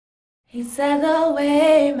He said the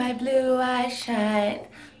way my blue eyes shine,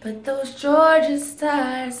 but those Georgia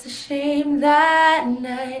stars to shame that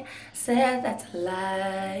night. I said that's a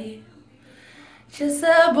lie. Just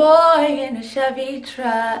a boy in a Chevy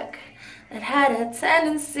truck that had a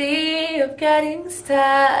tendency of getting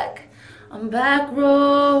stuck on back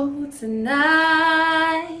roads at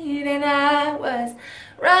night, and I was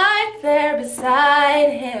right there beside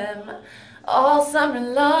him all summer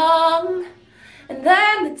long. And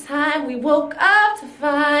then the time we woke up to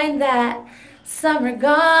find that summer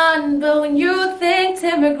gone. But when you think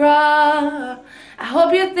Tim McGraw, I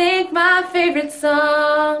hope you think my favorite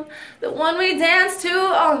song, the one we dance to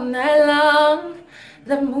all night long.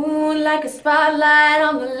 The moon like a spotlight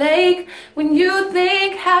on the lake. When you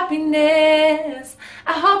think happiness,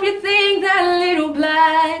 I hope you think that little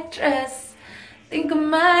black dress. Think of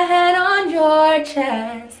my head on your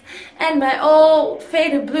chest and my old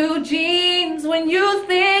faded blue jeans. When you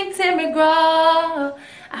think Tim McGraw,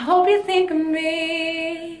 I hope you think of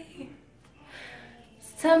me.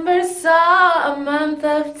 September saw a month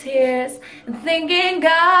of tears and thanking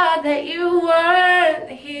God that you weren't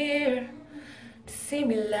here to see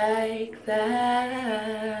me like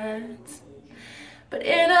that. But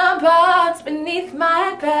in a box beneath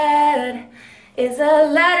my bed is a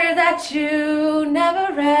letter that you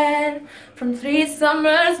never read from 3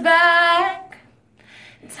 summers back.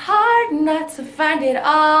 It's hard not to find it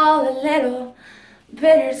all a little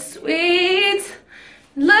bittersweet.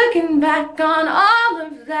 Looking back on all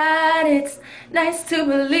of that, it's nice to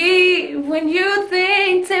believe when you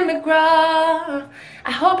think Tim McGraw.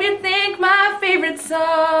 I hope you think my favorite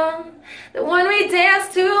song, the one we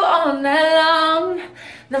dance to all night long.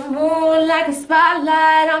 The moon like a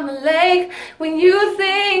spotlight on the lake. When you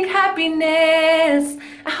think happiness,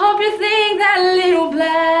 I hope you think that little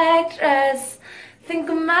black dress. Think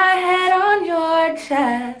of my head on your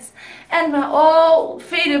chest and my old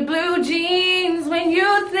faded blue jeans. When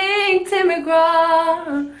you think Tim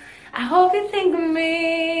McGraw, I hope you think of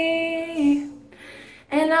me.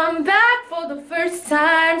 And I'm back for the first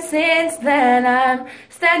time since then. I'm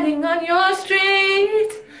standing on your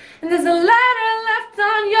street, and there's a letter left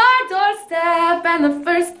on your doorstep, and the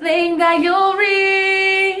first thing that you'll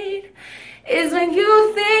read is when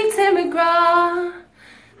you think Tim McGraw.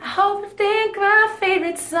 I hope you think my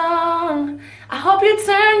favorite song. I hope you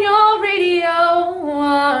turn your radio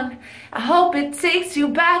on. I hope it takes you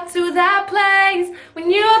back to that place when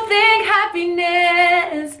you think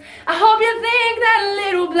happiness. I hope you think that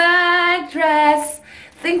little black dress.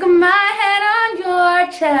 Think of my head on your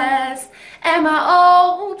chest and my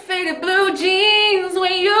old faded blue jeans.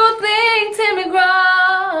 When you think Tim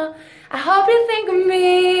McGraw, I hope you think of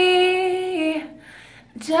me.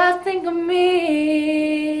 Just think of me.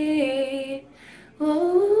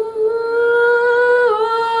 Ooh.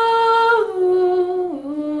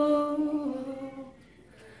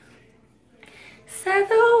 Said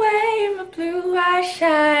the way my blue eyes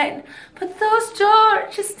shine, put those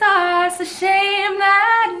Georgia stars to shame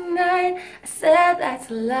that night. I said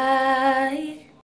that's a lie.